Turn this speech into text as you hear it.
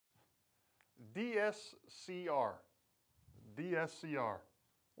DSCR. DSCR.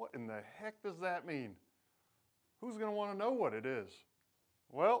 What in the heck does that mean? Who's going to want to know what it is?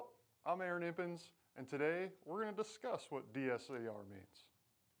 Well, I'm Aaron Impens, and today we're going to discuss what DSCR means.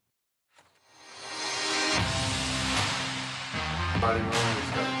 Dining room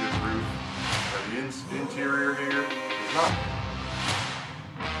has got a good roof. The interior here is not.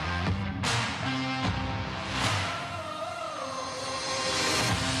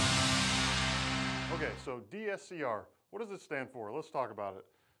 Okay, so DSCR, what does it stand for? Let's talk about it.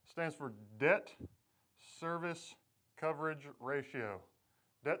 It stands for Debt Service Coverage Ratio.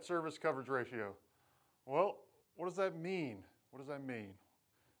 Debt Service Coverage Ratio. Well, what does that mean? What does that mean?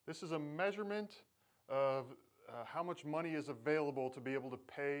 This is a measurement of how much money is available to be able to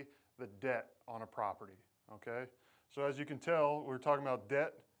pay the debt on a property, okay? So as you can tell, we're talking about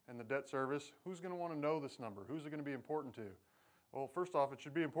debt and the debt service. Who's going to want to know this number? Who's it going to be important to? Well, first off, it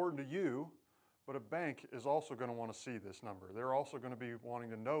should be important to you, but a bank is also going to want to see this number. They're also going to be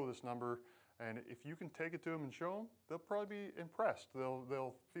wanting to know this number, and if you can take it to them and show them, they'll probably be impressed.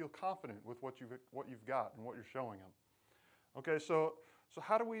 They'll feel confident with what you've got and what you're showing them. Okay, so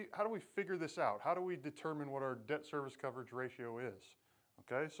how do we figure this out? How do we determine what our debt service coverage ratio is?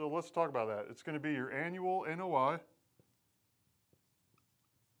 Okay, so let's talk about that. It's going to be your annual NOI.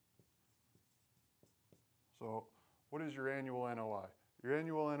 So what is your annual NOI? Your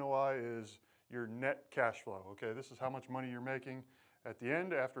annual NOI is your net cash flow. Okay, this is how much money you're making at the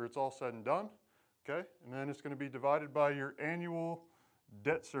end after it's all said and done. Okay, and then it's going to be divided by your annual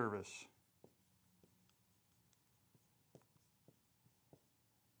debt service.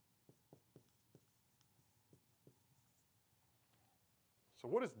 So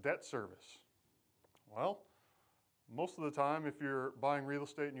what is debt service? Well, most of the time if you're buying real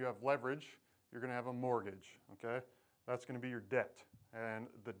estate and you have leverage, you're going to have a mortgage, okay? That's going to be your debt. And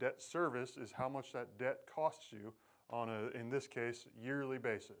the debt service is how much that debt costs you on a, in this case, yearly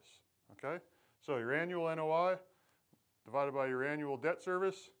basis, okay? So your annual NOI divided by your annual debt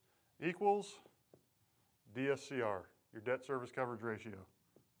service equals DSCR, your debt service coverage ratio.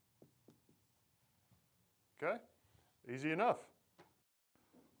 Okay? Easy enough.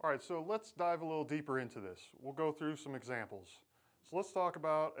 All right, so let's dive a little deeper into this. We'll go through some examples. So let's talk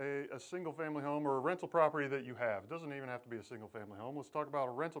about a single family home or a rental property that you have. It doesn't even have to be a single family home. Let's talk about a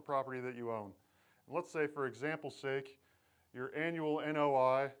rental property that you own. And let's say, for example's sake, your annual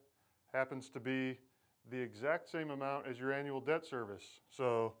NOI happens to be the exact same amount as your annual debt service.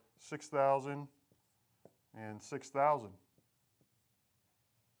 So $6,000 and $6,000.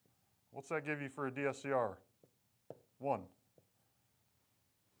 What's that give you for a DSCR? 1.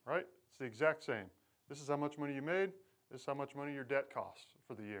 Right? It's the exact same. This is how much money you made. This is how much money your debt costs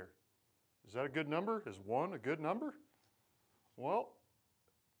for the year. Is that a good number? Is 1 a good number? Well,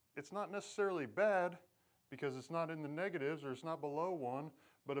 it's not necessarily bad because it's not in the negatives or it's not below 1,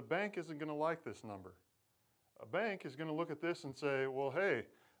 but a bank isn't going to like this number. A bank is going to look at this and say, well, hey,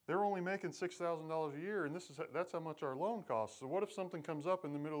 they're only making $6,000 a year and that's how much our loan costs. So what if something comes up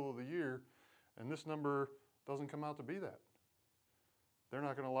in the middle of the year and this number doesn't come out to be that? They're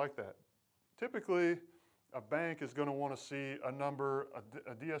not going to like that. Typically, a bank is going to want to see a number,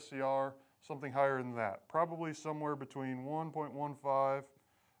 a DSCR, something higher than that. Probably somewhere between 1.15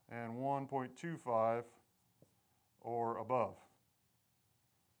 and 1.25 or above.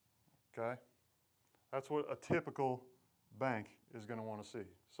 Okay? That's what a typical bank is going to want to see,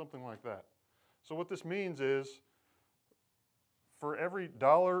 something like that. So what this means is, for every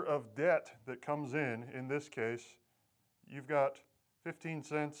dollar of debt that comes in this case, you've got 15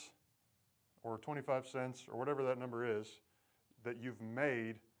 cents or 25 cents or whatever that number is that you've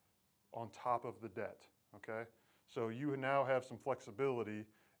made on top of the debt, okay? So you now have some flexibility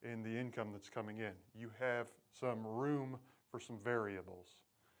in the income that's coming in. You have some room for some variables.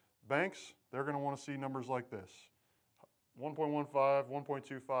 Banks, they're going to want to see numbers like this. 1.15,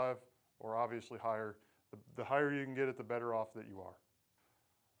 1.25, or obviously higher. The higher you can get it, the better off that you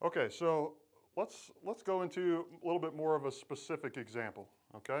are. Okay, so let's go into a little bit more of a specific example,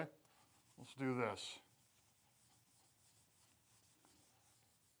 okay? Let's do this.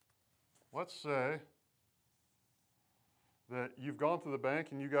 Let's say that you've gone to the bank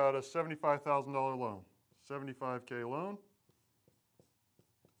and you got a $75,000 loan, 75K loan.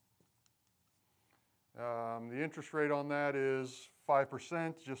 The interest rate on that is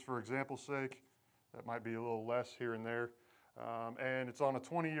 5%, just for example's sake. That might be a little less here and there. And it's on a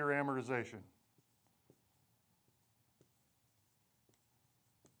 20-year amortization.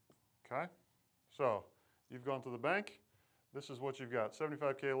 Okay, so you've gone to the bank. This is what you've got,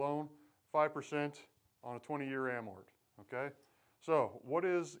 75K loan, 5% on a 20-year amort, okay? So what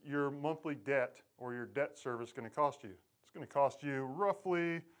is your monthly debt or your debt service going to cost you? It's going to cost you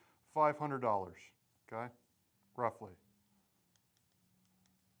roughly $500, okay? Roughly.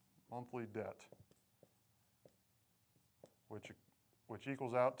 Monthly debt, which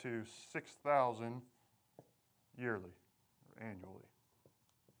equals out to $6,000 yearly or annually.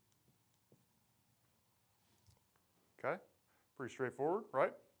 Okay, pretty straightforward,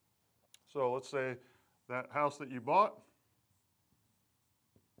 right? So let's say that house that you bought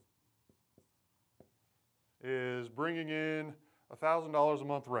is bringing in $1,000 a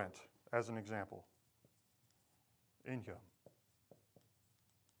month rent, as an example, income,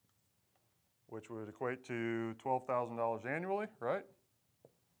 which would equate to $12,000 annually, right?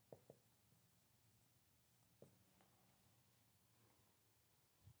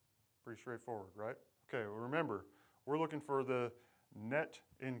 Pretty straightforward, right? Okay, well remember, we're looking for the net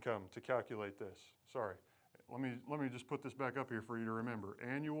income to calculate this. Sorry, let me just put this back up here for you to remember.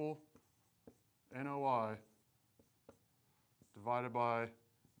 Annual NOI divided by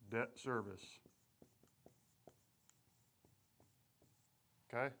debt service.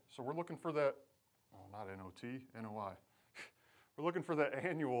 Okay, so we're looking for that, oh, not NOT, NOI. We're looking for that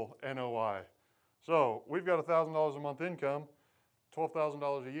annual NOI. So we've got $1,000 a month income,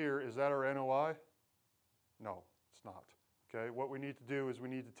 $12,000 a year. Is that our NOI? No, it's not. Okay, what we need to do is we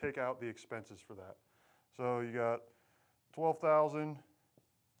need to take out the expenses for that. So you got 12,000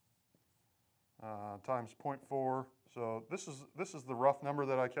 times 0.4. So this is the rough number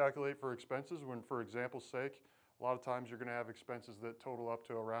that I calculate for expenses when, for example's sake, a lot of times you're going to have expenses that total up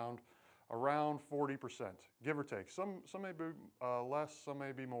to around 40%, give or take. Some may be less, some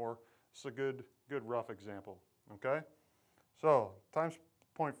may be more. It's a good rough example. Okay, so times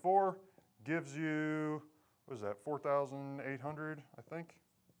 0.4 gives you, what is that, 4,800, I think?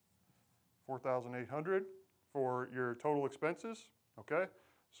 4,800 for your total expenses. Okay,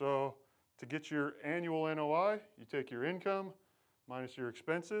 so to get your annual NOI, you take your income minus your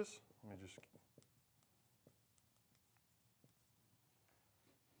expenses. Let me just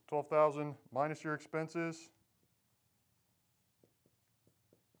 12,000 minus your expenses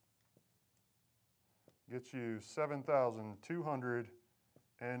gets you 7,200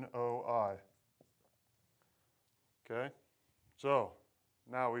 NOI. Okay, so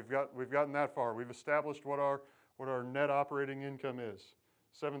now we've gotten that far. We've established what our net operating income is.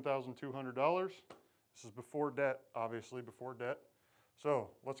 $7,200. This is before debt, obviously before debt.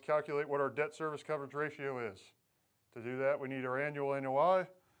 So let's calculate what our debt service coverage ratio is. To do that, we need our annual NOI,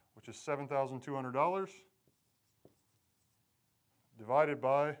 which is $7,200, divided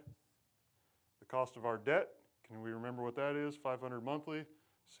by the cost of our debt. Can we remember what that is? 500 monthly,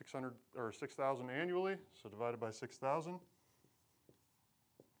 600 or 6,000 annually. So divided by 6,000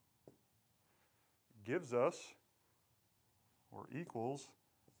 gives us or equals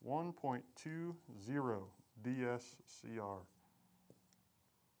 1.20 DSCR.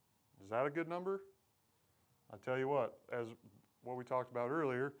 Is that a good number? I tell you what, as what we talked about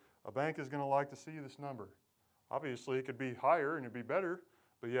earlier, a bank is going to like to see this number. Obviously, it could be higher and it'd be better,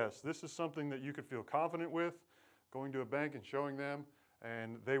 but yes, this is something that you could feel confident with, going to a bank and showing them,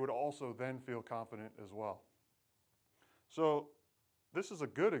 and they would also then feel confident as well. So this is a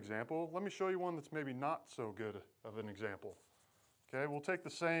good example. Let me show you one that's maybe not so good of an example. Okay, we'll take the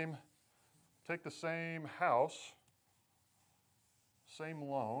same house, same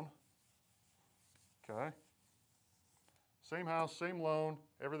loan. Okay, same house, same loan,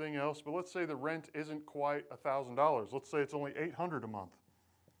 everything else, but let's say the rent isn't quite $1,000. Let's say it's only $800 a month,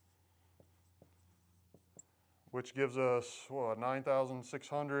 which gives us what,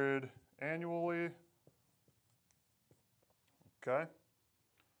 9,600 annually. Okay,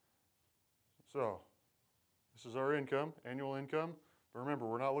 so this is our income, annual income. But remember,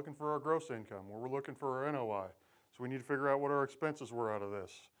 we're not looking for our gross income. We're looking for our NOI. So we need to figure out what our expenses were out of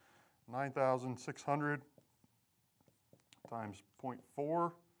this. 9,600 times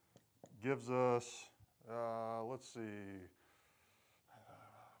 0.4 gives us, let's see,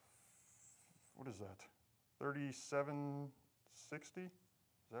 what is that? 3,760? Is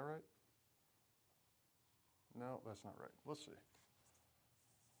that right? No, that's not right. Let's see.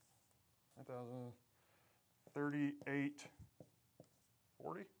 9,000.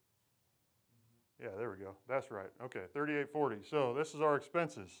 3840? Yeah, there we go. That's right. Okay, 3840. So this is our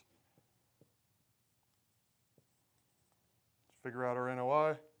expenses. Let's figure out our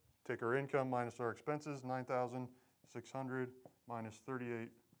NOI. Take our income minus our expenses. 9,600 minus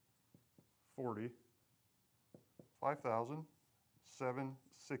 3840.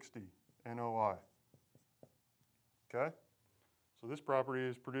 5,760 NOI. Okay? So this property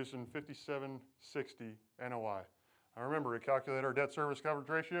is producing 5760 NOI. Now remember, to calculate our debt service coverage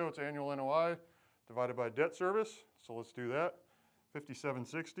ratio, it's annual NOI divided by debt service. So let's do that.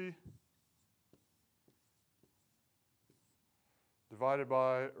 5760 divided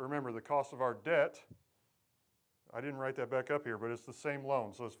by, remember, the cost of our debt. I didn't write that back up here, but it's the same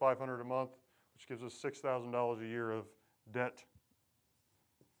loan. So it's $500 a month, which gives us $6,000 a year of debt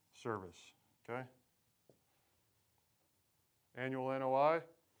service, okay? Annual NOI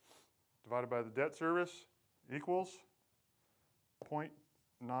divided by the debt service equals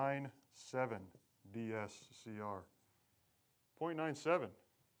 0.97 DSCR. 0.97.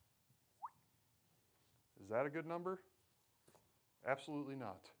 Is that a good number? Absolutely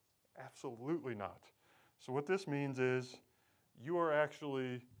not. Absolutely not. So what this means is you are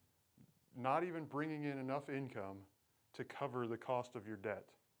actually not even bringing in enough income to cover the cost of your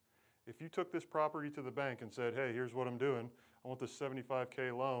debt. If you took this property to the bank and said, hey, here's what I'm doing. I want this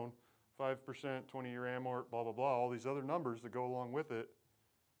 $75K loan, 5%, 20-year amort, blah, blah, blah, all these other numbers that go along with it,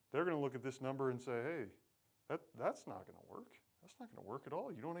 they're going to look at this number and say, hey, that's not going to work. That's not going to work at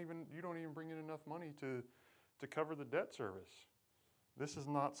all. You don't even bring in enough money to cover the debt service. This is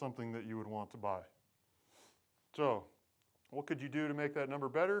not something that you would want to buy. So what could you do to make that number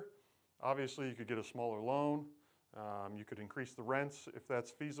better? Obviously, you could get a smaller loan. You could increase the rents if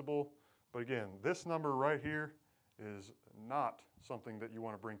that's feasible. But again, this number right here is not something that you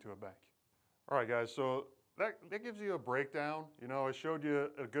want to bring to a bank. All right, guys, so that gives you a breakdown. You know, I showed you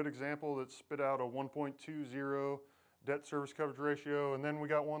a good example that spit out a 1.20 debt service coverage ratio, and then we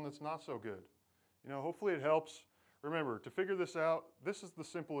got one that's not so good. You know, hopefully it helps. Remember, to figure this out, this is the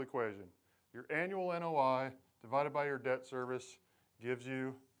simple equation. Your annual NOI divided by your debt service gives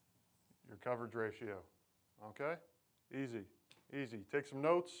you your coverage ratio. Okay? Easy, easy. Take some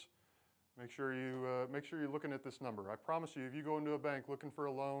notes. Make sure you're looking at this number. I promise you, if you go into a bank looking for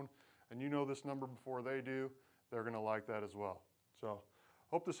a loan and you know this number before they do, they're going to like that as well. So,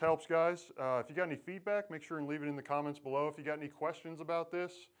 hope this helps, guys. If you got any feedback, make sure and leave it in the comments below. If you got any questions about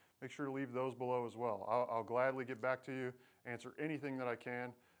this, make sure to leave those below as well. I'll gladly get back to you, answer anything that I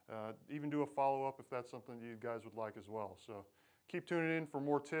can, even do a follow-up if that's something you guys would like as well. So, keep tuning in for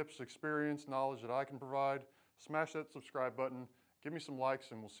more tips, experience, knowledge that I can provide. Smash that subscribe button. Give me some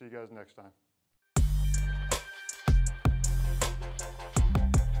likes, and we'll see you guys next time.